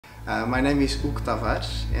My name is Hugo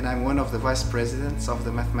Tavares and I'm one of the vice presidents of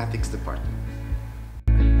the mathematics department.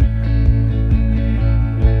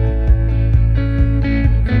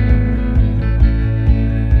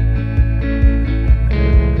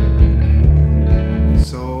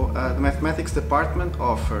 The mathematics department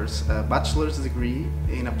offers a bachelor's degree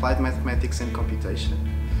in applied mathematics and computation,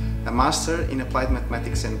 a master in applied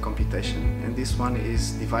mathematics and computation, and this one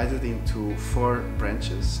is divided into 4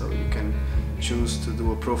 branches, so you can choose to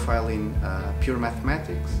do a profile in pure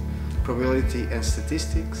mathematics, probability and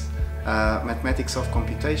statistics, mathematics of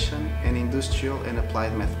computation, and industrial and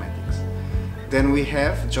applied mathematics. Then we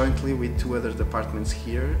have, jointly with 2 other departments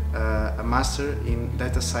here, a master in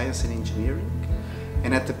data science and engineering,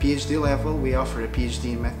 and at the PhD level we offer a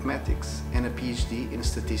PhD in mathematics and a PhD in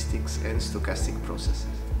statistics and stochastic processes.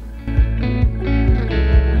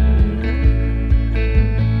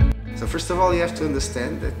 So first of all, you have to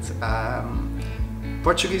understand that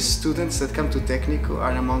Portuguese students that come to Técnico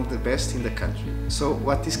are among the best in the country. So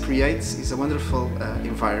what this creates is a wonderful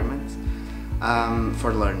environment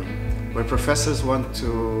for learning, where professors want to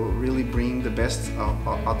really bring the best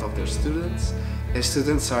out of their students, and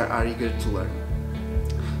students are eager to learn.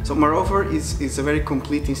 So moreover, it's a very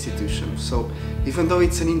complete institution. So even though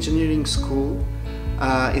it's an engineering school,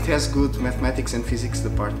 it has good mathematics and physics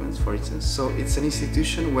departments, for instance. So it's an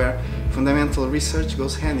institution where fundamental research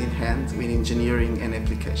goes hand in hand with engineering and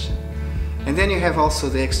application. And then you have also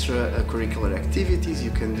the extracurricular activities.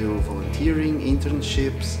 You can do volunteering,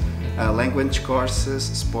 internships, language courses,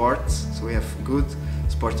 sports. So we have good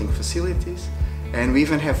sporting facilities. And we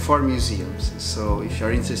even have 4 museums, so if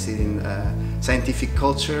you're interested in scientific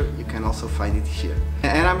culture, you can also find it here.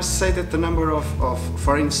 And I must say that the number of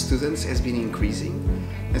foreign students has been increasing,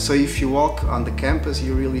 and so if you walk on the campus,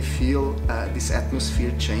 you really feel this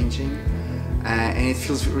atmosphere changing, and it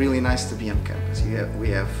feels really nice to be on campus. We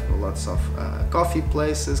have lots of coffee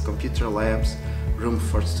places, computer labs, room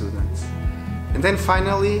for students. And then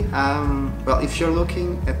finally, well, if you're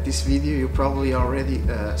looking at this video, you probably already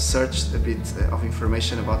searched a bit of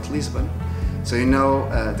information about Lisbon. So you know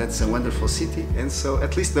that's a wonderful city, and so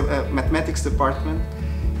at least the mathematics department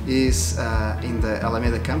is in the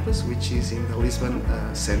Alameda campus, which is in the Lisbon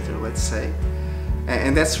center, let's say.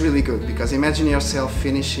 And that's really good, because imagine yourself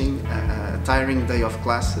finishing a tiring day of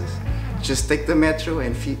classes, just take the metro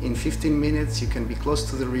and in 15 minutes you can be close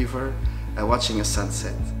to the river watching a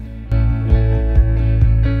sunset.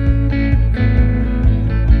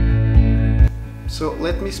 So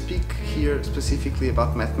let me speak here specifically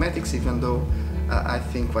about mathematics, even though I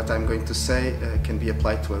think what I'm going to say can be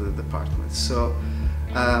applied to other departments. So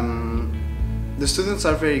the students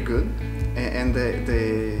are very good, and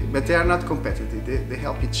but they are not competitive. They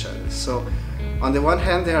help each other. So on the one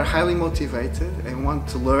hand, they are highly motivated and want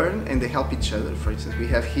to learn, and they help each other. For instance, we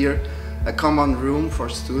have here a common room for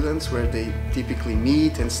students where they typically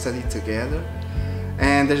meet and study together.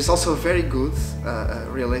 And there is also a very good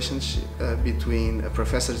relationship between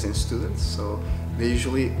professors and students. So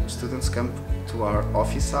students come to our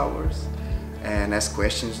office hours and ask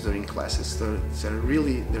questions during classes. So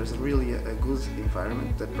there's really a good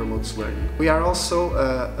environment that promotes learning. We are also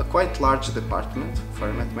a quite large department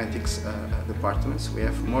for mathematics departments. We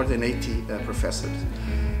have more than 80 professors.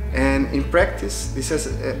 And in practice, this has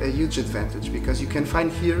a huge advantage, because you can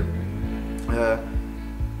find here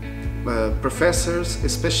professors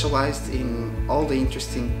specialized in all the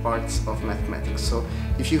interesting parts of mathematics. So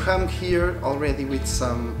if you come here already with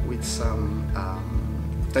some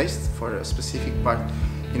taste for a specific part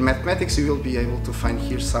in mathematics, you will be able to find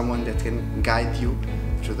here someone that can guide you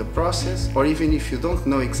through the process. Or even if you don't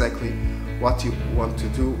know exactly what you want to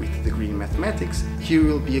do with the degree in mathematics, here you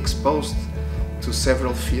will be exposed to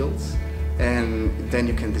several fields, and then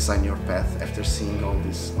you can design your path after seeing all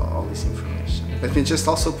this information. Let me just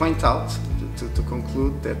also point out, to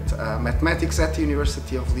conclude, that mathematics at the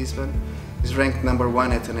University of Lisbon is ranked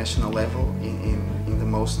 #1 at the national level in the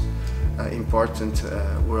most important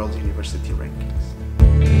world university rankings.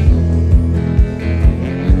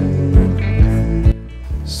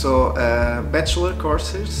 So bachelor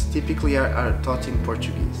courses typically are taught in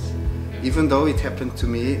Portuguese. Even though it happened to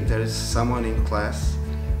me, there is someone in class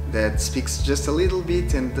that speaks just a little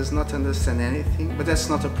bit and does not understand anything, but that's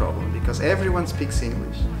not a problem, because everyone speaks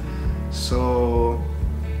English. So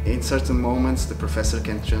in certain moments the professor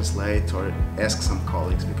can translate or ask some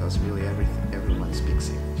colleagues, because really everyone speaks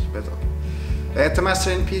English. But okay. At the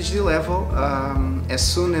master and PhD level, as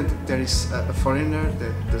soon as there is a foreigner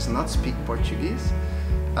that does not speak Portuguese,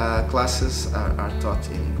 classes are taught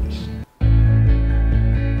in English.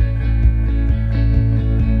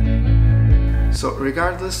 So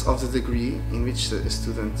regardless of the degree in which the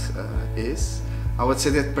student is, I would say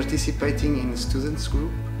that participating in a students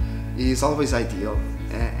group is always ideal,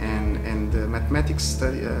 and the mathematics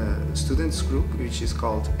students group, which is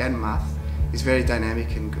called NMath, is very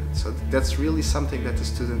dynamic and good. So that's really something that the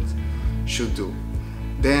student should do.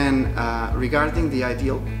 Then regarding the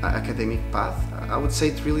ideal academic path, I would say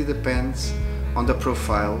it really depends on the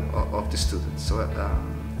profile of the student. So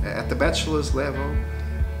at the bachelor's level,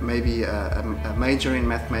 maybe a major in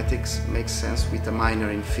mathematics makes sense with a minor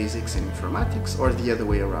in physics and informatics, or the other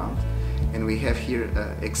way around. And we have here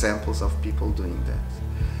examples of people doing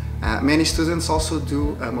that. Many students also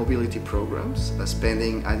do mobility programs,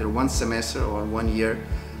 spending either one semester or 1 year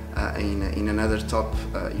in another top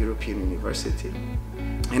European university.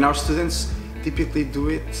 And our students typically do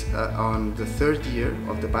it on the 3rd year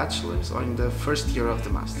of the bachelor's or in the 1st year of the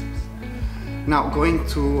master's. Now, going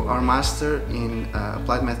to our master in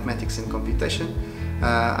applied mathematics and computation,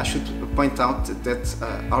 I should point out that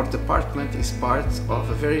our department is part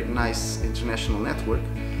of a very nice international network,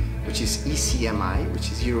 which is ECMI,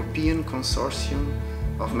 which is European Consortium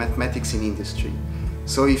of Mathematics in Industry.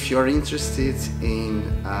 So if you're interested in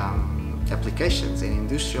applications and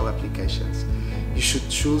industrial applications, you should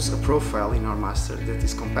choose a profile in our master that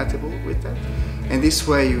is compatible with that. And this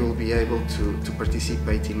way you will be able to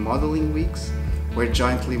participate in modeling weeks, where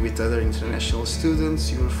jointly with other international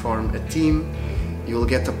students you will form a team. You will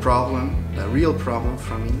get a problem, a real problem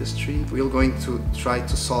from industry. We're going to try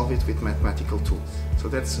to solve it with mathematical tools. So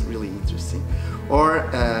that's really interesting. Or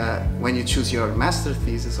when you choose your master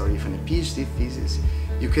thesis or even a PhD thesis,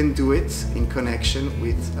 you can do it in connection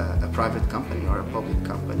with a private company or a public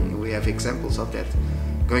company. And we have examples of that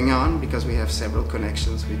going on because we have several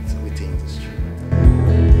connections with the industry.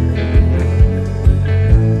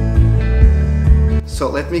 So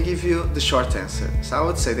let me give you the short answer. So I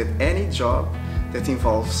would say that any job that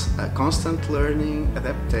involves constant learning,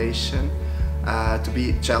 adaptation, to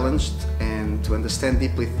be challenged and to understand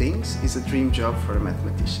deeply things is a dream job for a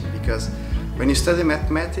mathematician, because when you study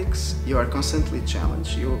mathematics you are constantly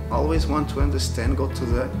challenged. You always want to understand, go to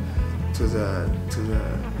the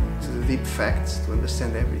deep facts, to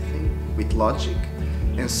understand everything with logic,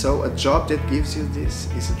 and so a job that gives you this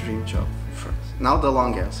is a dream job for us. Now the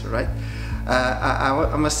long answer, right?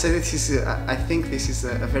 I must say that I think this is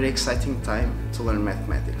a very exciting time to learn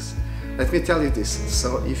mathematics. Let me tell you this.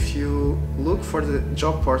 So if you look for the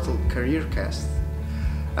job portal CareerCast,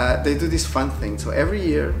 they do this fun thing. So every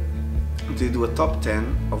year they do a top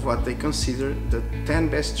 10 of what they consider the 10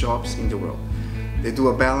 best jobs in the world. They do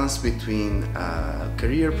a balance between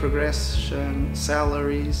career progression,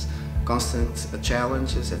 salaries, constant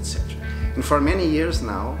challenges, etc. And for many years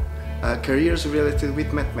now, careers related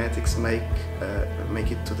with mathematics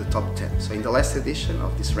make it to the top 10. So in the last edition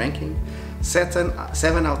of this ranking,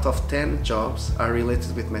 7 out of 10 jobs are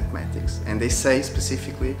related with mathematics, and they say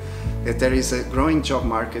specifically that there is a growing job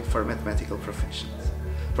market for mathematical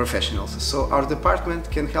professionals. So our department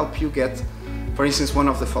can help you get, for instance, one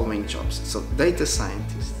of the following jobs. So data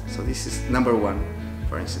scientist, so this is number 1.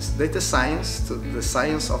 For instance, data science, the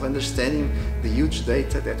science of understanding the huge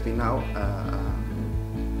data that we now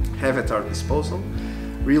have at our disposal,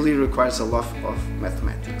 really requires a lot of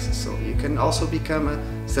mathematics. So you can also become a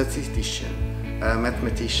statistician, a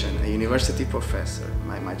mathematician, a university professor.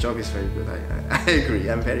 My job is very good, I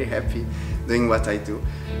agree. I'm very happy doing what I do.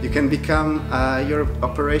 You can become your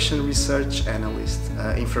operation research analyst,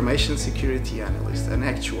 information security analyst, an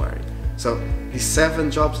actuary. So these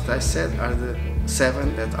 7 jobs that I said are the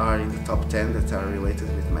 7 that are in the top 10 that are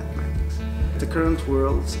related with mathematics. The current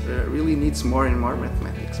world really needs more and more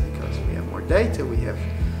mathematics because we have more data,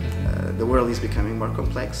 the world is becoming more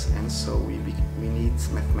complex, and so we need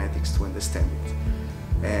mathematics to understand it.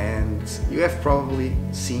 And you have probably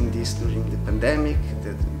seen this during the pandemic,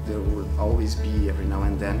 that there will always be every now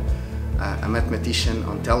and then a mathematician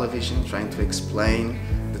on television trying to explain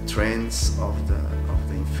the trends of the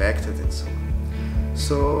infected and so on.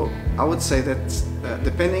 So I would say that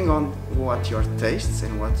depending on what your tastes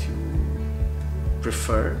and what you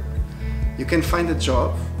prefer, you can find a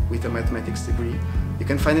job with a mathematics degree. You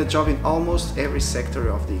can find a job in almost every sector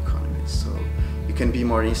of the economy. So you can be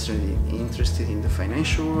more interested in the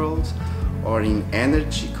financial world, or in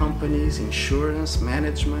energy companies, insurance,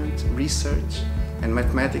 management, research, and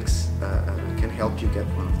mathematics can help you get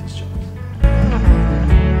one of these jobs.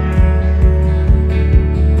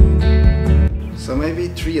 So maybe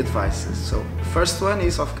 3 advices. So first one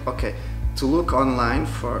is, okay, to look online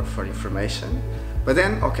for information. But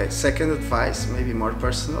then, okay, second advice, maybe more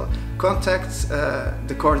personal, contact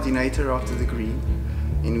the coordinator of the degree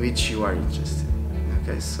in which you are interested.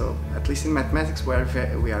 Okay, so at least in mathematics we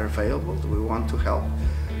are available, we want to help.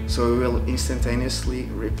 So we will instantaneously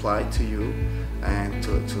reply to you and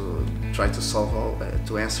to try to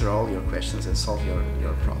to answer all your questions and solve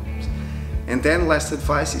your problems. And then last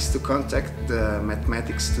advice is to contact the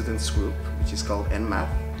mathematics students group, which is called NMath.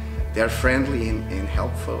 They are friendly and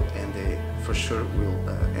helpful, and they for sure will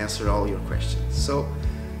answer all your questions. So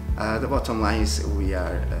the bottom line is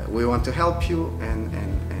we want to help you and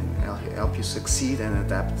help you succeed and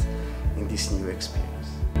adapt in this new experience.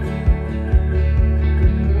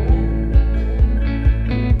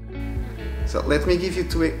 So let me give you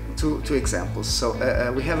two examples. So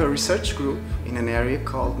we have a research group in an area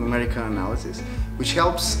called numerical analysis, which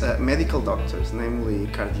helps medical doctors, namely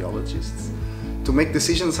cardiologists, to make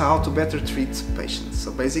decisions how to better treat patients.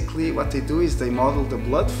 So basically what they do is they model the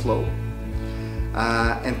blood flow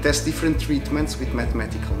and test different treatments with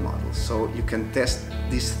mathematical models. So you can test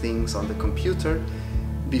these things on the computer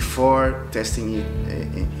before testing it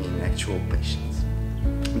in actual patients.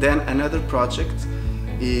 Then another project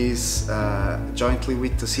is jointly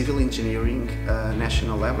with the Civil Engineering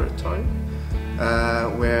National Laboratory,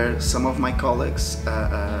 where some of my colleagues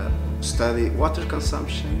study water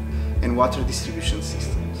consumption and water distribution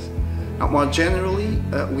systems. Now, more generally,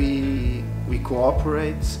 we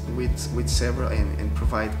cooperate with several and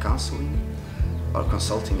provide counseling or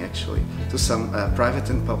consulting actually to some private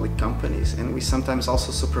and public companies, and we sometimes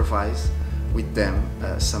also supervise with them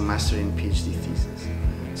some master and PhD theses.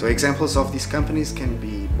 So examples of these companies can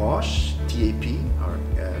be Bosch, TAP,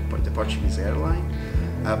 or the Portuguese airline,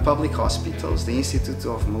 public hospitals, the Institute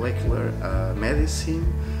of Molecular Medicine.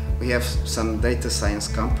 We have some data science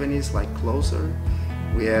companies like Closer.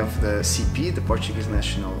 We have the CP, the Portuguese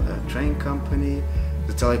National Train Company,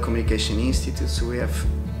 the Telecommunication Institute. So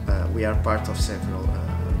we are part of several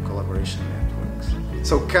collaboration networks.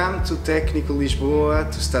 So come to Técnico Lisboa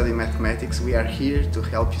to study mathematics. We are here to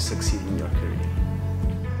help you succeed in your career.